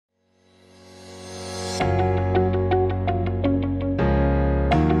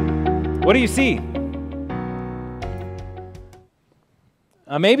What do you see?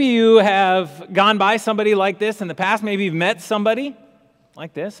 Maybe you have gone by somebody like this in the past. Maybe you've met somebody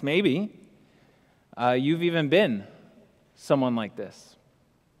like this. Maybe you've even been someone like this.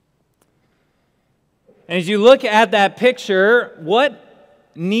 And as you look at that picture, what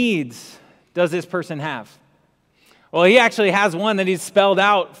needs does this person have? Well, he actually has one that he's spelled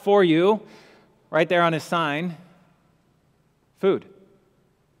out for you right there on his sign. Food.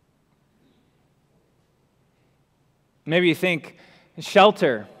 Maybe you think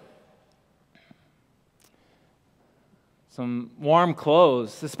shelter, some warm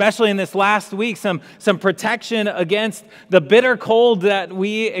clothes, especially in this last week, some protection against the bitter cold that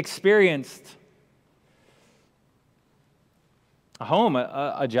we experienced. A home,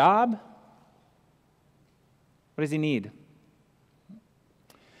 a job. What does he need?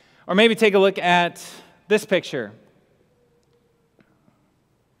 Or maybe take a look at this picture.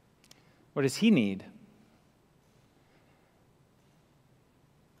 What does he need?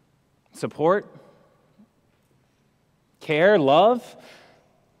 Support, care, love,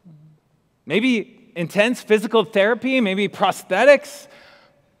 maybe intense physical therapy, maybe prosthetics.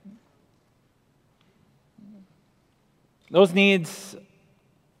 Those needs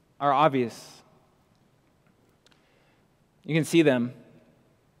are obvious. You can see them.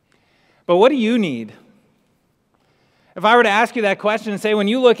 But what do you need? If I were to ask you that question and say, when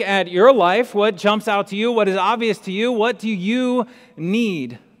you look at your life, what jumps out to you, what is obvious to you, what do you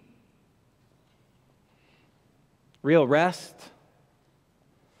need? Real rest,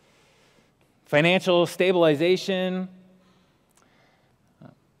 financial stabilization,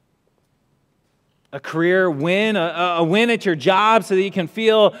 a career win, a win at your job so that you can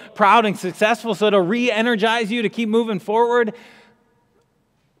feel proud and successful, so it'll re-energize you to keep moving forward.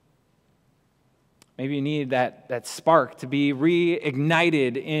 Maybe you need that spark to be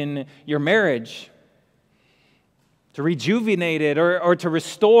reignited in your marriage, to rejuvenate it or to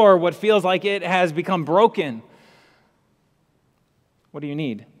restore what feels like it has become broken. What do you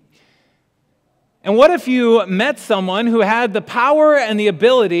need? And what if you met someone who had the power and the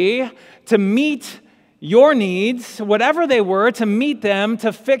ability to meet your needs, whatever they were, to meet them,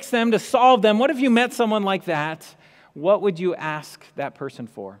 to fix them, to solve them? What if you met someone like that? What would you ask that person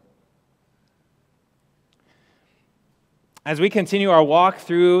for? As we continue our walk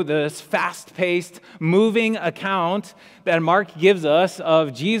through this fast-paced, moving account that Mark gives us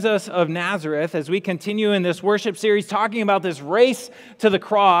of Jesus of Nazareth, as we continue in this worship series talking about this race to the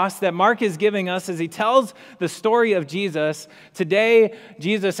cross that Mark is giving us as he tells the story of Jesus, today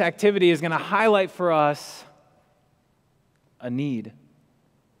Jesus' activity is going to highlight for us a need.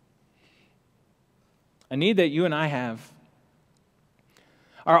 A need that you and I have.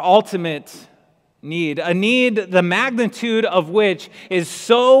 Our ultimate need, a need the magnitude of which is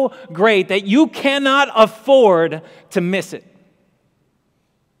so great that you cannot afford to miss it.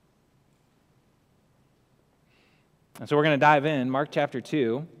 And so we're going to dive in, Mark chapter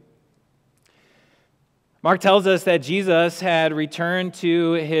 2. Mark tells us that Jesus had returned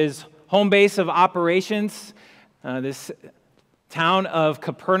to his home base of operations, this town of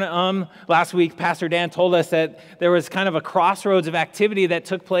Capernaum. Last week, Pastor Dan told us that there was kind of a crossroads of activity that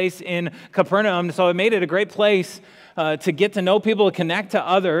took place in Capernaum, so it made it a great place to get to know people, to connect to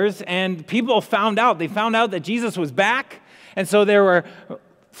others, and people found out. They found out that Jesus was back, and so there were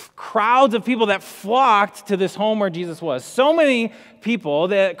crowds of people that flocked to this home where Jesus was. So many people,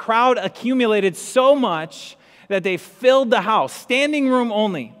 the crowd accumulated so much that they filled the house, standing room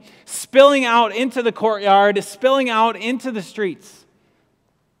only, spilling out into the courtyard, spilling out into the streets.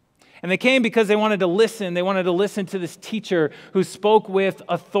 And they came because they wanted to listen. They wanted to listen to this teacher who spoke with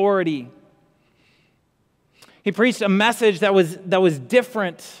authority. He preached a message that was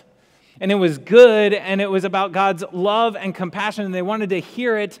different, and it was good, and it was about God's love and compassion, and they wanted to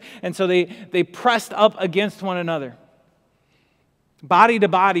hear it, and so they pressed up against one another. Body to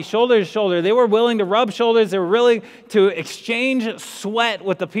body, shoulder to shoulder. They were willing to rub shoulders. They were willing to exchange sweat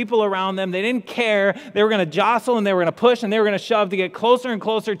with the people around them. They didn't care. They were going to jostle and they were going to push and they were going to shove to get closer and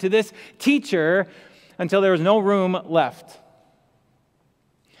closer to this teacher until there was no room left.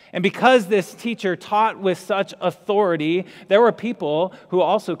 And because this teacher taught with such authority, there were people who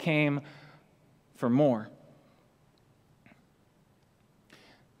also came for more.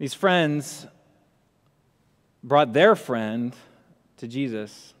 These friends brought their friend to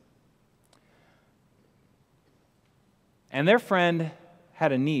Jesus. And their friend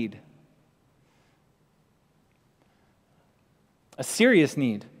had a need. A serious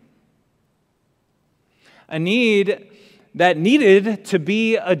need. A need that needed to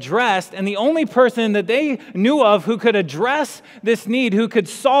be addressed. And the only person that they knew of who could address this need, who could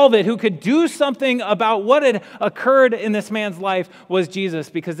solve it, who could do something about what had occurred in this man's life was Jesus,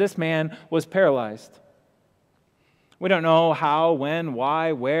 because this man was paralyzed. We don't know how, when,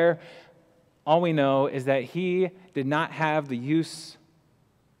 why, where. All we know is that he did not have the use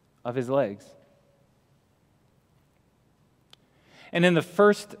of his legs. And in the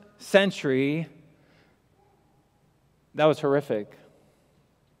first century, that was horrific.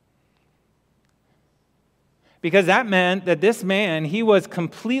 Because that meant that this man, he was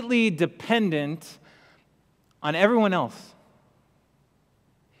completely dependent on everyone else.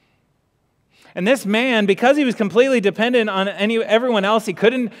 And this man, because he was completely dependent on everyone else, he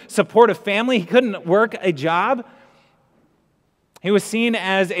couldn't support a family, he couldn't work a job. He was seen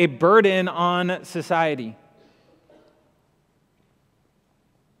as a burden on society.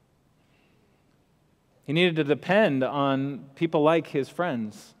 He needed to depend on people like his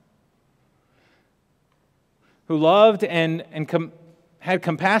friends who loved and had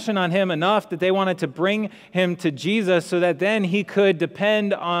compassion on him enough that they wanted to bring him to Jesus so that then he could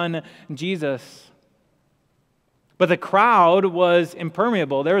depend on Jesus. But the crowd was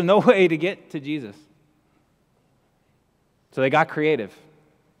impermeable. There was no way to get to Jesus. So they got creative.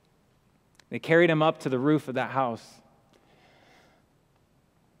 They carried him up to the roof of that house.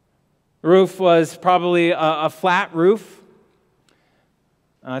 The roof was probably a flat roof.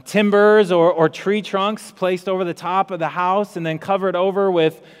 Timbers or tree trunks placed over the top of the house and then covered over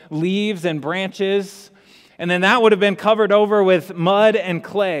with leaves and branches. And then that would have been covered over with mud and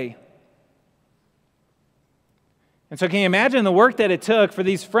clay. And so can you imagine the work that it took for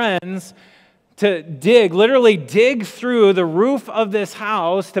these friends to literally dig through the roof of this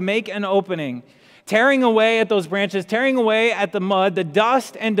house to make an opening, tearing away at those branches, tearing away at the mud, the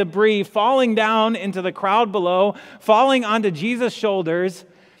dust and debris falling down into the crowd below, falling onto Jesus' shoulders.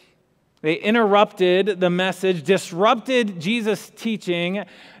 They interrupted the message, disrupted Jesus' teaching.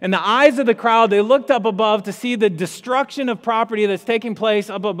 In the eyes of the crowd, they looked up above to see the destruction of property that's taking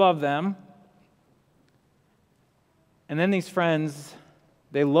place up above them. And then these friends,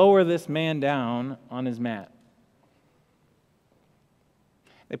 they lower this man down on his mat.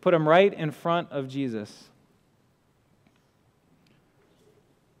 They put him right in front of Jesus.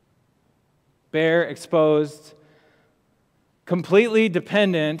 Bare, exposed, completely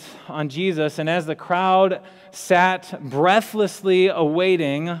dependent on Jesus. And as the crowd sat breathlessly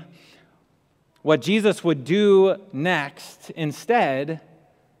awaiting what Jesus would do next, instead,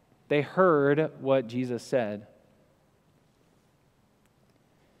 they heard what Jesus said.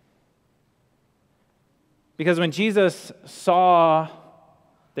 Because when Jesus saw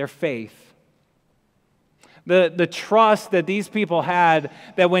their faith, the trust that these people had,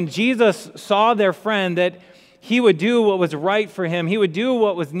 that when Jesus saw their friend, that he would do what was right for him, he would do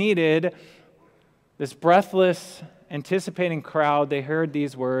what was needed, this breathless, anticipating crowd, they heard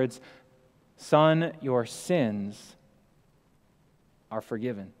these words, "Son, your sins are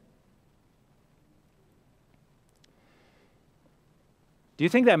forgiven." Do you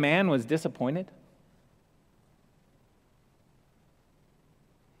think that man was disappointed?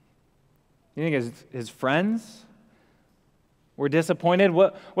 You think his friends were disappointed?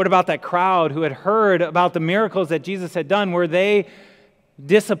 What about that crowd who had heard about the miracles that Jesus had done? Were they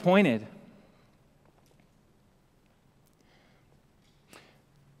disappointed?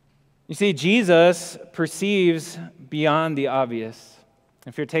 You see, Jesus perceives beyond the obvious.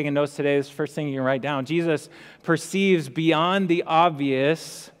 If you're taking notes today, this is the first thing you can write down. Jesus perceives beyond the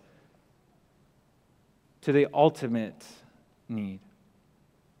obvious to the ultimate need.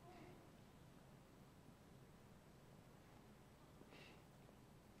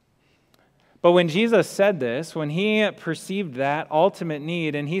 But when Jesus said this, when he perceived that ultimate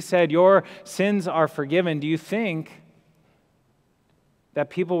need, and he said, "Your sins are forgiven," do you think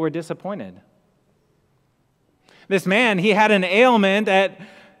that people were disappointed? This man, he had an ailment that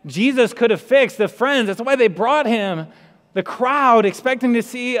Jesus could have fixed. The friends, that's why they brought him. The crowd expecting to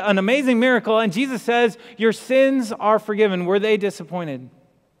see an amazing miracle, and Jesus says, "Your sins are forgiven." Were they disappointed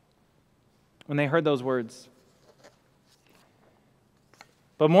when they heard those words?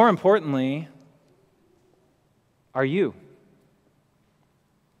 But more importantly, are you?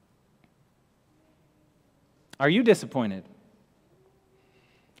 Are you disappointed?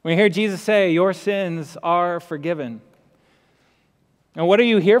 When you hear Jesus say, "Your sins are forgiven," and what are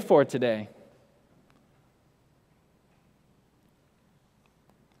you here for today?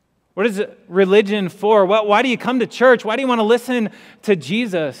 What is religion for? Why do you come to church? Why do you want to listen to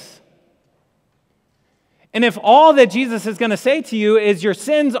Jesus? And if all that Jesus is going to say to you is your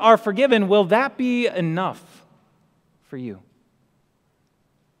sins are forgiven, will that be enough for you.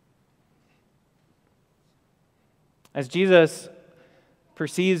 As Jesus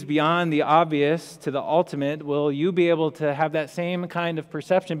perceives beyond the obvious to the ultimate, will you be able to have that same kind of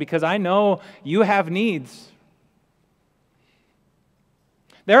perception? Because I know you have needs.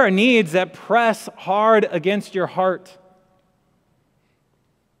 There are needs that press hard against your heart.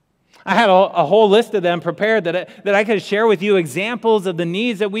 I had a whole list of them prepared that I could share with you, examples of the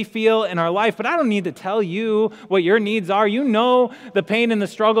needs that we feel in our life, but I don't need to tell you what your needs are. You know the pain and the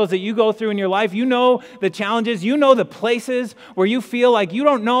struggles that you go through in your life. You know the challenges. You know the places where you feel like you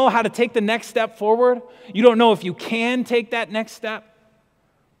don't know how to take the next step forward. You don't know if you can take that next step.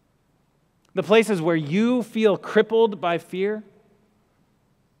 The places where you feel crippled by fear.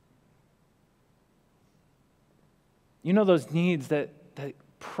 You know those needs that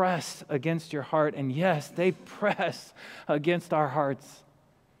press against your heart, and yes, they press against our hearts.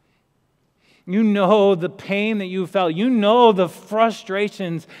 You know the pain that you felt. You know the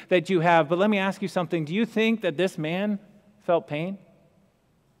frustrations that you have. But let me ask you something. Do you think that this man felt pain?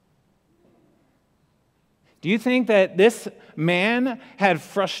 Do you think that this man had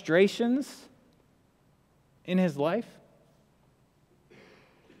frustrations in his life?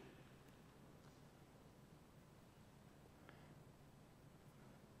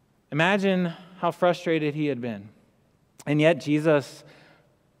 Imagine how frustrated he had been. And yet Jesus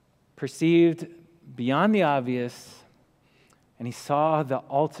perceived beyond the obvious, and he saw the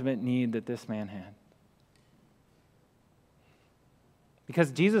ultimate need that this man had.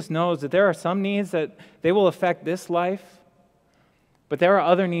 Because Jesus knows that there are some needs that they will affect this life, but there are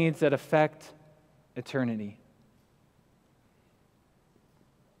other needs that affect eternity.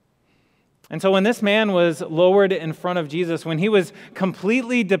 And so when this man was lowered in front of Jesus, when he was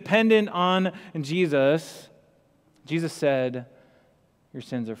completely dependent on Jesus, Jesus said, "Your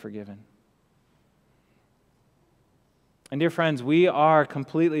sins are forgiven." And dear friends, we are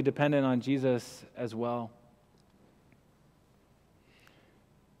completely dependent on Jesus as well.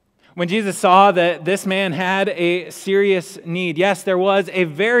 When Jesus saw that this man had a serious need, yes, there was a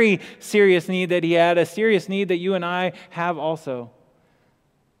very serious need that he had, a serious need that you and I have also.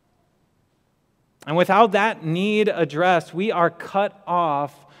 And without that need addressed, we are cut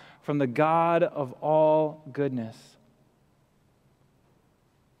off from the God of all goodness.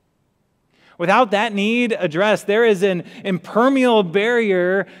 Without that need addressed, there is an impermeable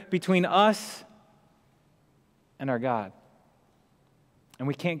barrier between us and our God. And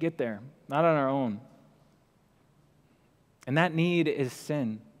we can't get there, not on our own. And that need is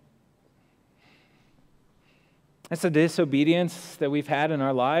sin. It's the disobedience that we've had in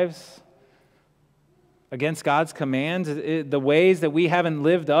our lives against God's commands, the ways that we haven't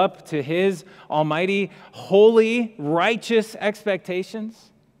lived up to His almighty, holy, righteous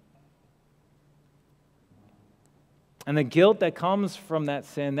expectations. And the guilt that comes from that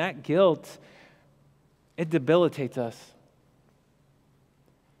sin, that guilt, it debilitates us.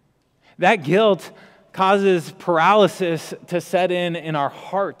 That guilt causes paralysis to set in our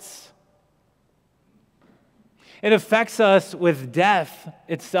hearts. It affects us with death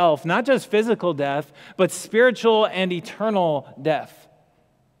itself, not just physical death, but spiritual and eternal death.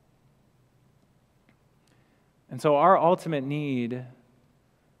 And so our ultimate need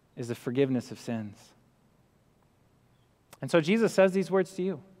is the forgiveness of sins. And so Jesus says these words to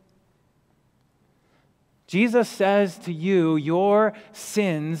you. Jesus says to you, your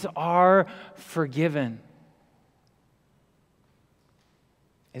sins are forgiven.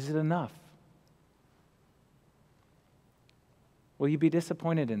 Is it enough? Will you be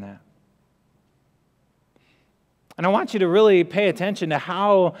disappointed in that? And I want you to really pay attention to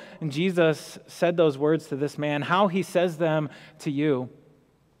how Jesus said those words to this man, how he says them to you.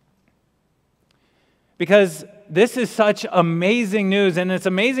 Because this is such amazing news, and it's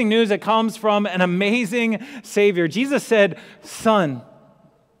amazing news that comes from an amazing Savior. Jesus said, "Son,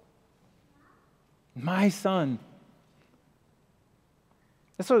 my son."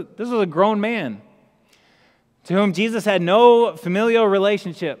 This was a grown man to whom Jesus had no familial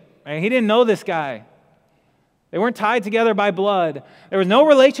relationship. He didn't know this guy. They weren't tied together by blood. There was no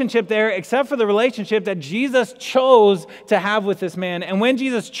relationship there except for the relationship that Jesus chose to have with this man. And when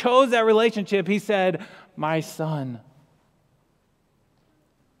Jesus chose that relationship, he said, "My son."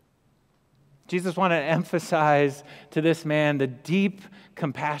 Jesus wanted to emphasize to this man the deep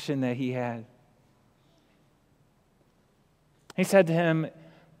compassion that he had. He said to him,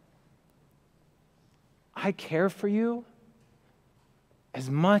 "I care for you as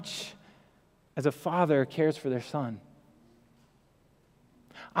much as a father cares for their son.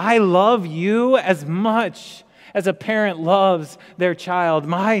 I love you as much as a parent loves their child.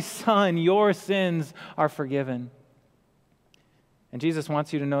 My son, your sins are forgiven." And Jesus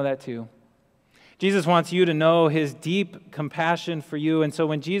wants you to know that too. Jesus wants you to know his deep compassion for you. And so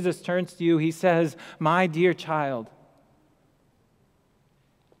when Jesus turns to you, he says, "My dear child,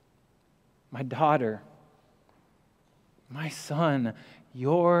 my daughter, my son,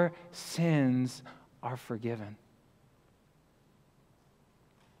 your sins are forgiven."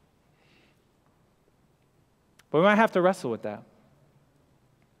 But we might have to wrestle with that.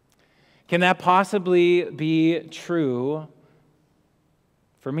 Can that possibly be true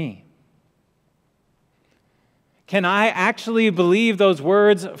for me? Can I actually believe those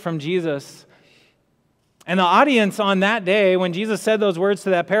words from Jesus? And the audience on that day, when Jesus said those words to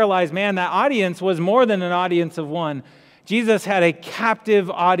that paralyzed man, that audience was more than an audience of one. Jesus had a captive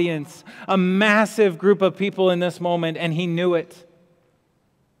audience, a massive group of people in this moment, and he knew it.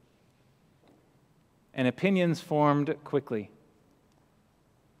 And opinions formed quickly.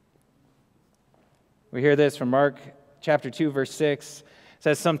 We hear this from Mark chapter 2, verse 6. It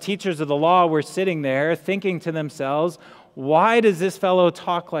says, "Some teachers of the law were sitting there thinking to themselves, 'Why does this fellow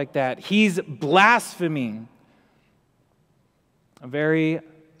talk like that? He's blaspheming.'" A very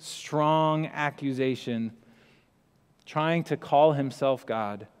strong accusation, trying to call himself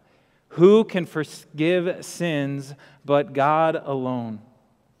God. Who can forgive sins but God alone?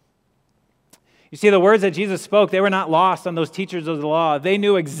 You see, the words that Jesus spoke, they were not lost on those teachers of the law. They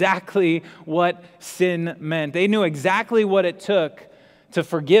knew exactly what sin meant. They knew exactly what it took to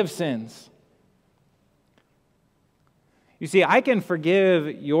forgive sins. You see, I can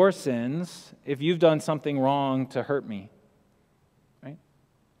forgive your sins if you've done something wrong to hurt me, right?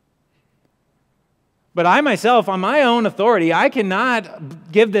 But I myself, on my own authority, I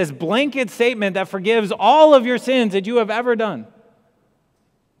cannot give this blanket statement that forgives all of your sins that you have ever done.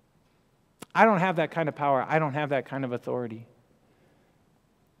 I don't have that kind of power. I don't have that kind of authority.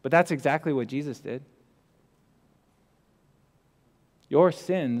 But that's exactly what Jesus did. Your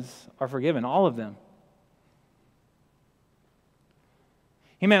sins are forgiven, all of them.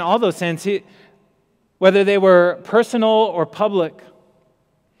 He meant all those sins, whether they were personal or public,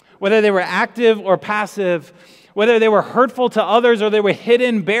 whether they were active or passive, whether they were hurtful to others or they were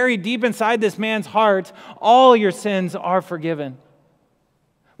hidden, buried deep inside this man's heart, all your sins are forgiven.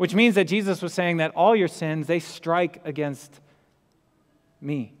 Which means that Jesus was saying that all your sins, they strike against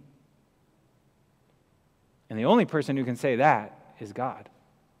me. And the only person who can say that is God.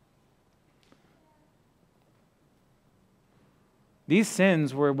 These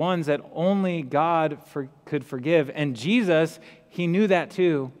sins were ones that only God could forgive. And Jesus, he knew that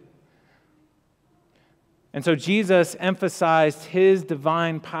too. And so Jesus emphasized his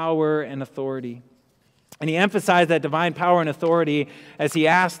divine power and authority. And he emphasized that divine power and authority as he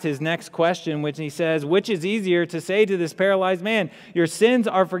asked his next question, which he says, "Which is easier to say to this paralyzed man, 'Your sins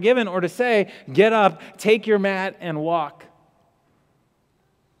are forgiven,' or to say, 'Get up, take your mat, and walk'?"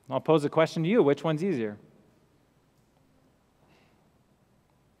 I'll pose a question to you. Which one's easier?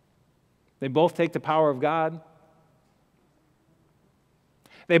 They both take the power of God.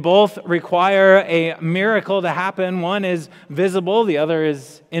 They both require a miracle to happen. One is visible, the other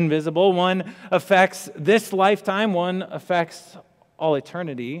is invisible. One affects this lifetime, one affects all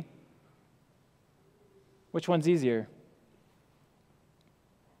eternity. Which one's easier?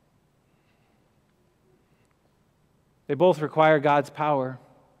 They both require God's power.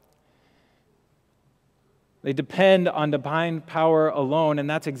 They depend on divine power alone, and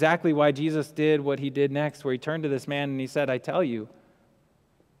that's exactly why Jesus did what he did next, where he turned to this man and he said, "I tell you,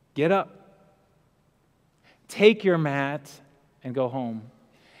 get up, take your mat, and go home."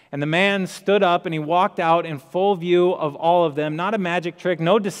 And the man stood up and he walked out in full view of all of them. Not a magic trick,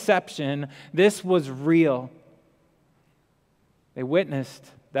 no deception. This was real. They witnessed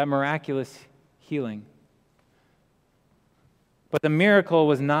that miraculous healing. But the miracle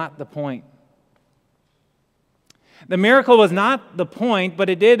was not the point. The miracle was not the point, but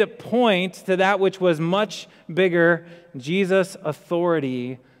it did point to that which was much bigger, Jesus'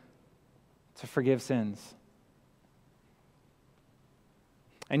 authority to forgive sins.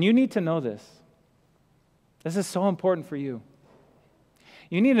 And you need to know this. This is so important for you.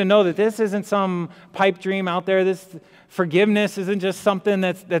 You need to know that this isn't some pipe dream out there. This forgiveness isn't just something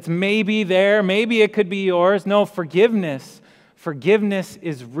that's maybe there. Maybe it could be yours. No, forgiveness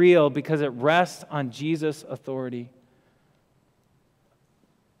is real because it rests on Jesus' authority.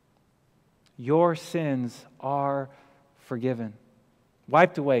 Your sins are forgiven,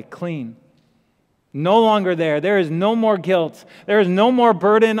 wiped away, clean. No longer there. There is no more guilt. There is no more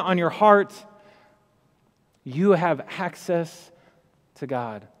burden on your heart. You have access to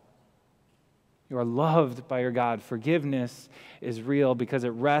God. You are loved by your God. Forgiveness is real because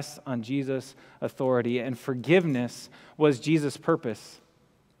it rests on Jesus' authority, and forgiveness was Jesus' purpose.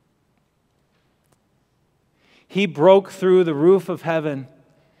 He broke through the roof of heaven,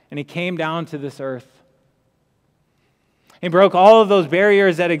 and he came down to this earth. He broke all of those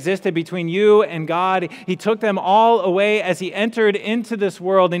barriers that existed between you and God. He took them all away as he entered into this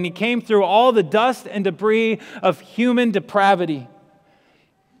world, and he came through all the dust and debris of human depravity.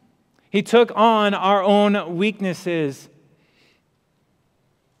 He took on our own weaknesses.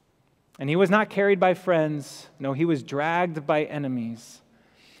 And he was not carried by friends. No, he was dragged by enemies.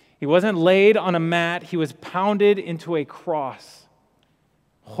 He wasn't laid on a mat. He was pounded into a cross,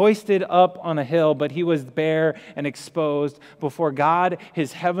 hoisted up on a hill, but he was bare and exposed before God,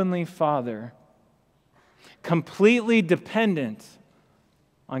 his heavenly Father, completely dependent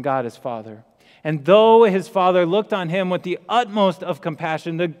on God, his Father. And though his Father looked on him with the utmost of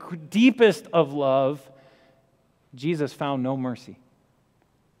compassion, the deepest of love, Jesus found no mercy.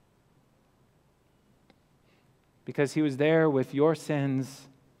 Because he was there with your sins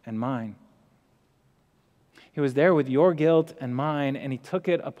and mine. He was there with your guilt and mine, and he took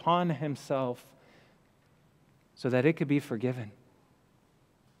it upon himself so that it could be forgiven.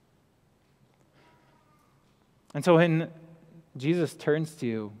 And so when Jesus turns to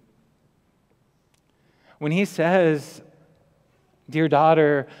you, when he says, "Dear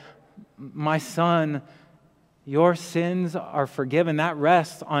daughter, my son, your sins are forgiven," that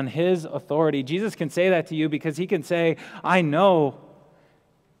rests on his authority. Jesus can say that to you because he can say, "I know,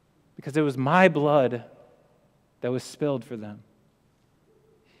 because it was my blood that was spilled for them.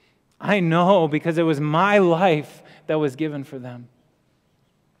 I know because it was my life that was given for them."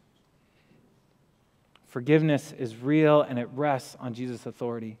 Forgiveness is real and it rests on Jesus'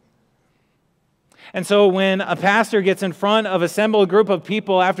 authority. And so when a pastor gets in front of an assembled group of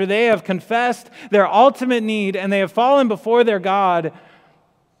people after they have confessed their ultimate need and they have fallen before their God,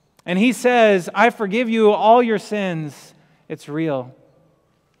 and he says, "I forgive you all your sins," it's real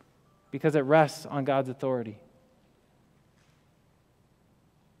because it rests on God's authority.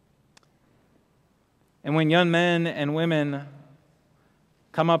 And when young men and women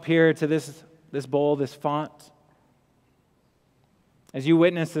come up here to this bowl, this font, as you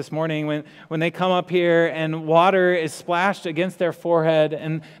witnessed this morning, when they come up here and water is splashed against their forehead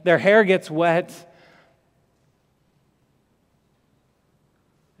and their hair gets wet,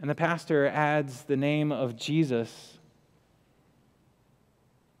 and the pastor adds the name of Jesus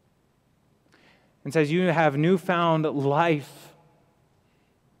and says, "You have newfound life,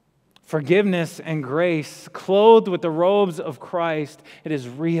 forgiveness and grace, clothed with the robes of Christ," it is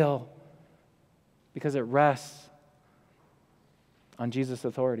real because it rests on Jesus'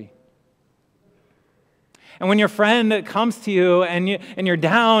 authority. And when your friend comes to you and you're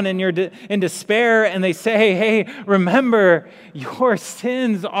down and you're in despair and they say, "Hey, remember, your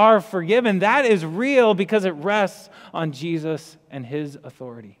sins are forgiven," that is real because it rests on Jesus and his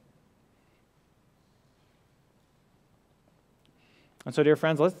authority. And so, dear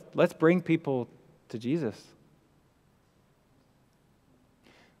friends, let's bring people to Jesus.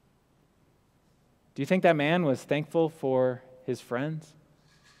 Do you think that man was thankful for his friends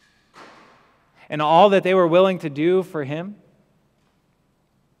and all that they were willing to do for him?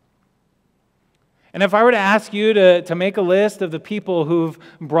 And if I were to ask you to make a list of the people who've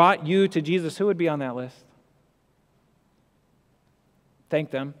brought you to Jesus, who would be on that list? Thank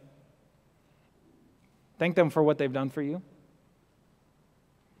them. Thank them for what they've done for you.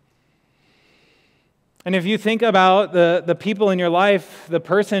 And if you think about the people in your life, the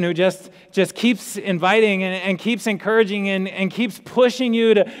person who just keeps inviting and keeps encouraging and keeps pushing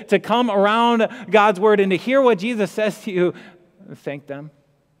you to come around God's word and to hear what Jesus says to you, thank them.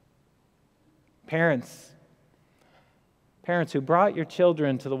 Parents who brought your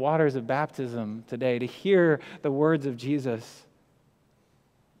children to the waters of baptism today to hear the words of Jesus,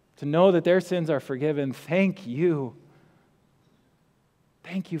 to know that their sins are forgiven, thank you.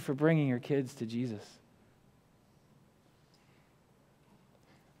 Thank you for bringing your kids to Jesus.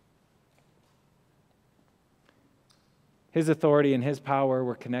 His authority and his power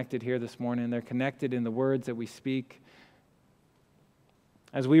were connected here this morning. They're connected in the words that we speak.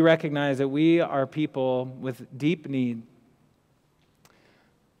 As we recognize that we are people with deep need,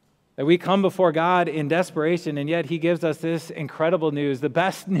 that we come before God in desperation, and yet he gives us this incredible news, the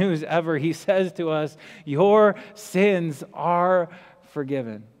best news ever. He says to us, "Your sins are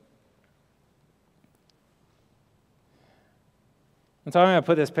forgiven." And so I'm going to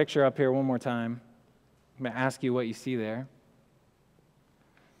put this picture up here one more time. I'm going to ask you what you see there.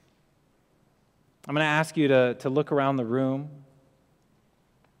 I'm going to ask you to look around the room.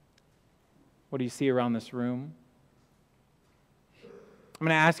 What do you see around this room? I'm going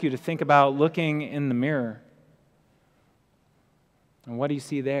to ask you to think about looking in the mirror. And what do you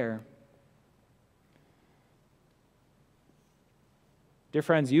see there? Dear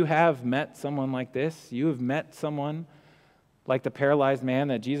friends, you have met someone like this. You have met someone like the paralyzed man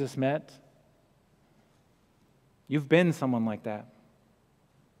that Jesus met. You've been someone like that.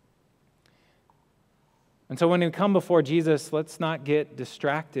 And so when we come before Jesus, let's not get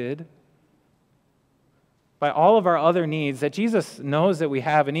distracted by all of our other needs that Jesus knows that we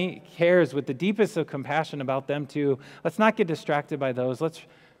have, and He cares with the deepest of compassion about them too. Let's not get distracted by those. Let's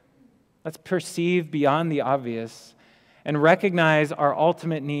perceive beyond the obvious and recognize our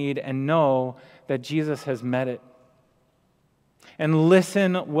ultimate need and know that Jesus has met it. And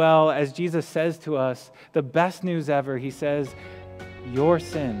listen well as Jesus says to us, the best news ever. He says, your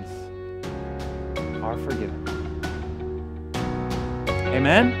sins are forgiven.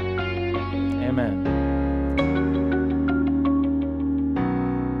 Amen? Amen.